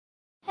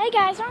Hey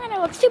guys, I'm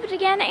gonna look stupid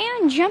again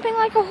and jumping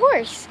like a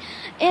horse.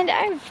 And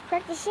I've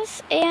practiced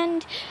this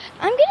and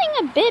I'm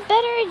getting a bit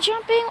better at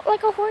jumping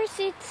like a horse.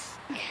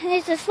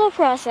 It's a slow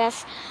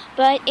process,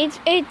 but it's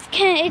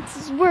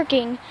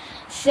working.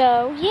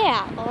 So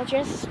yeah, I'll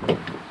just no,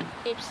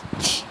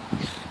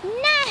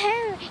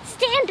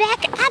 stand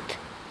back up.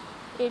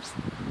 Oops.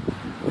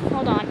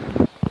 Hold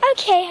on.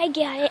 Okay, I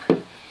got it.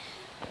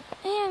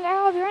 And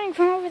I'll be running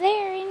from over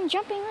there and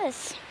jumping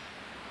this.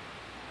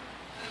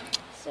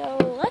 So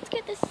let's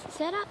get this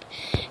set up,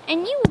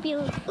 and you will be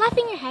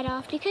laughing your head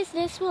off because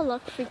this will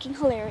look freaking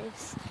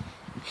hilarious.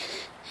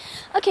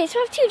 Okay, so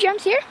I have two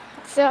jumps here.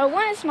 So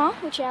one is small,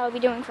 which I will be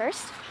doing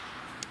first.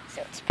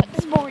 So let's put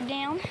this board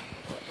down.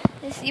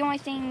 This is the only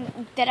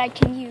thing that I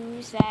can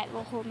use that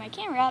will hold my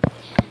camera up.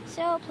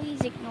 So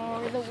please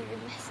ignore the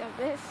weirdness of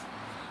this.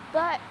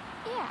 But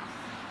yeah,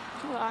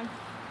 hold on.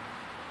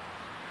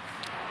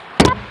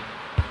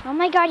 Oh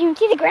my god, you can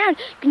see the ground.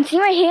 You can see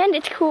my hand.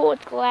 It's cool.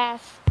 It's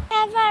glass.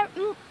 I have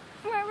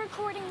my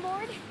recording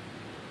board,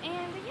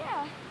 and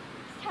yeah,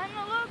 it's time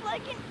to look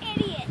like an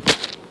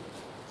idiot.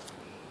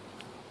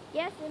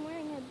 Yes, I'm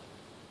wearing a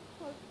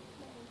close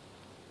button.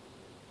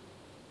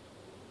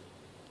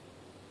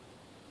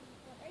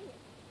 Right here.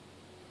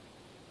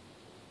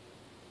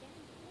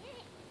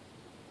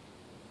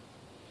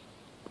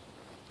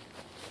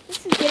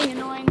 This is getting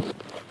annoying.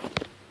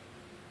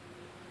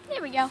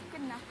 There we go.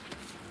 Good enough.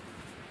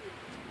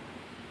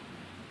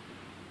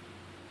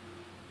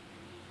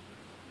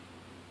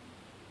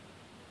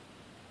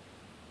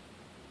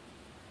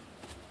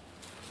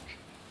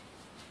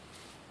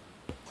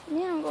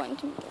 Now I'm going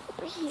to move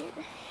over here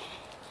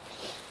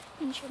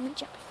and show me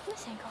jumping from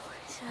this angle.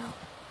 So,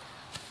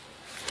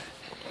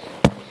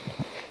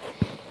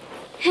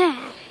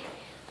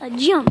 a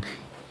jump,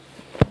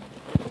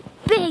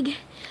 big.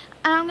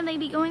 I'm gonna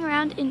be going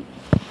around and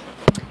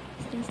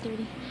it's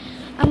dirty.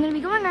 I'm gonna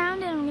be going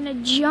around and I'm gonna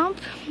jump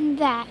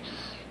that.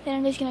 Then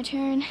I'm just gonna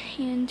turn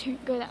and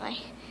go that way.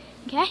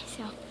 Okay,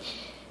 so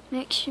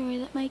make sure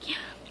that my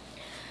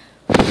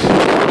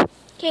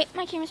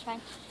camera's fine.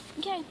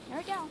 Okay, there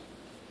we go.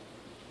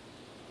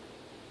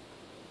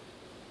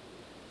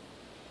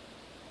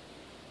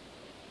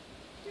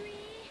 3,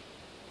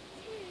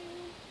 2,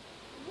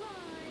 1,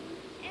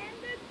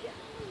 and go!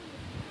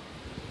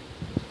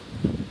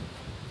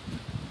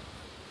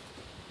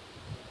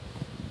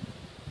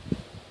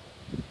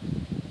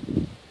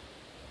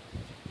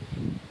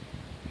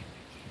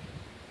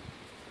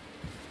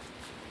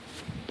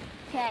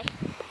 Okay.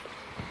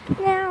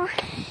 Now,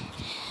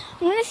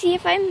 I'm gonna see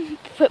if I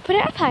put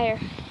it up higher.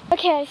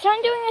 Okay, so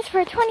I'm doing this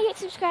for 28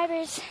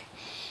 subscribers,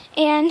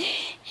 and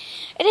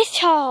it is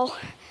tall.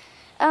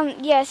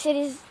 Yes, it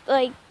is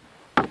like,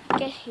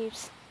 get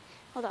heaps.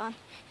 Hold on.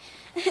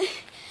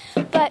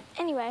 But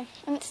anyway,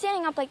 I'm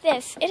standing up like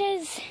this. It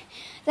is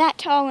that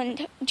tall,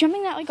 and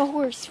jumping that like a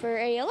horse for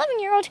a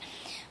 11-year-old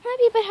might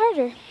be a bit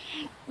harder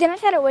than I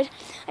thought it would.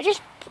 I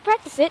just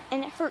practiced it,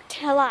 and it hurt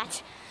a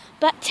lot.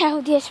 But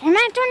this for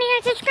my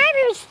 28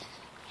 subscribers.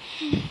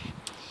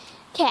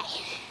 Okay,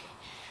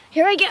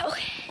 here I go.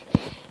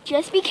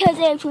 Just because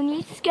I have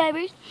 28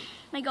 subscribers,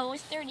 my goal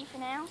is 30 for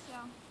now, so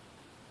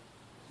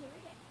here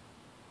we go.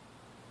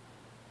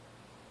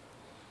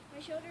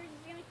 My shoulders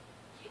is gonna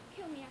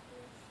kill me after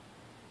this,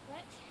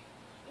 but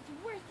it's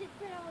worth it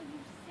for all you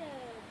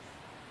subs.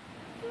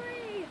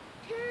 3,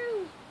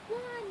 2,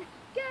 1,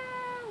 go!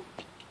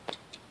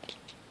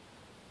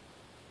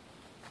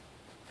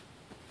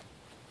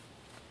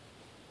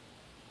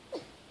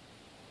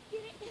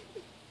 Get it?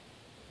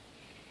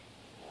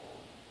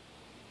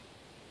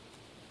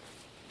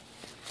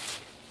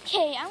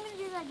 Okay, I'm gonna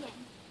do that again.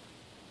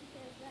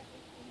 Because that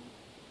is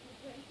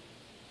good.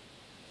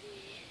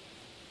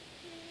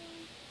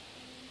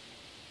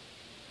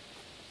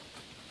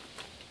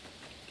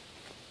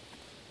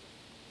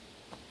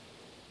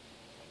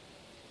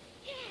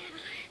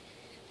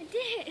 I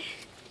did it.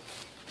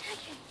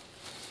 Okay.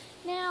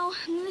 Now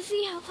I'm gonna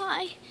see how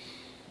high.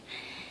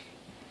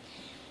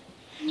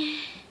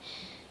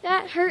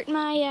 That hurt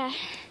my.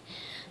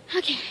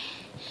 Okay.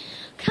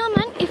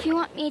 Comment if you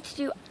want me to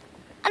do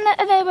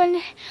another one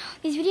of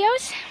these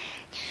videos.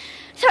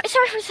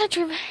 Sorry for such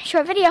a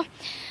short video,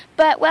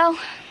 but well,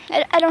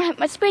 I don't have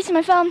much space on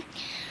my phone,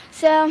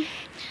 so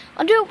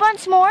I'll do it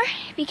once more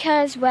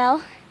because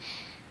well,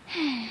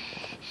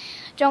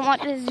 don't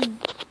want this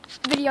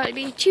video to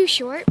be too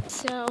short,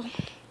 so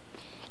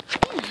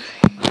yeah.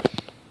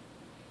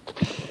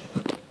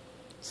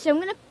 So I'm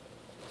gonna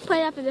put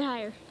it up a bit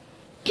higher.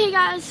 Okay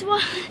guys, so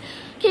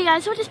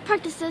I'll just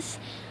practice this,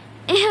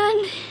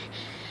 and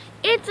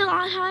it's a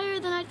lot higher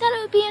than I thought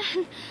it would be,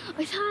 and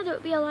I thought it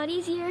would be a lot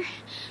easier,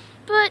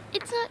 but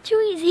it's not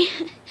too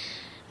easy.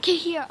 Okay,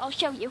 here, I'll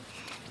show you.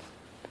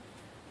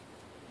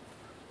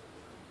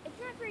 It's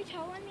not very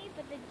tall on me,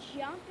 but the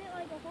jump it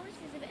like a horse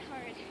is a bit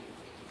hard.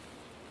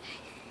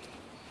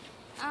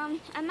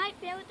 I might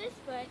fail at this,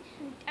 but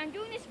I'm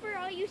doing this for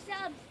all you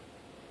subs.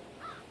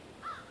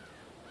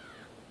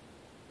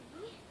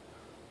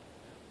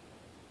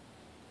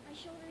 My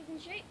shoulder is in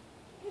shape.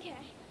 Okay,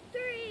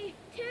 3,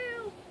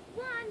 2,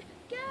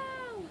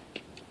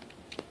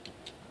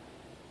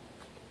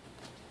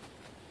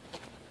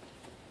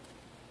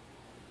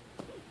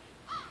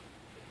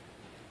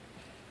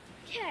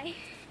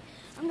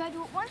 gonna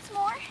do it once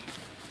more.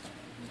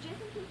 Just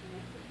in case you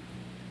missed it.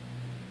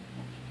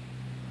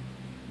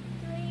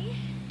 3,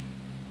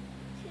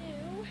 2,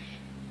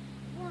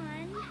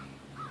 1,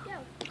 go.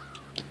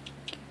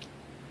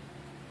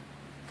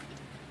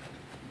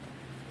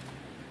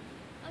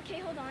 Okay,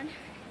 hold on.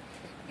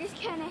 Just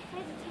kind of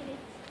hesitated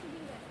to do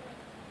that.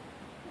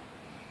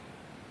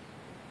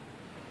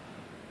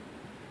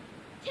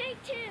 Take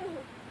 2,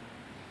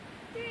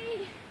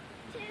 3,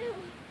 2,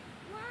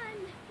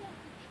 1,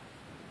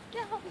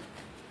 go.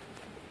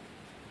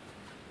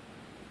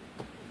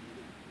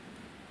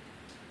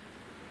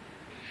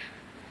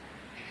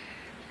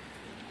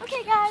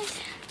 Okay guys,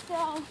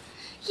 so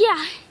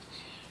yeah,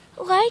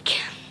 like,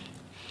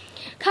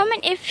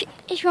 comment if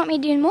you want me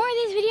to do more of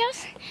these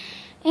videos,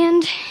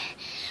 and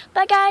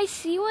bye guys,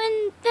 see you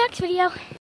in the next video.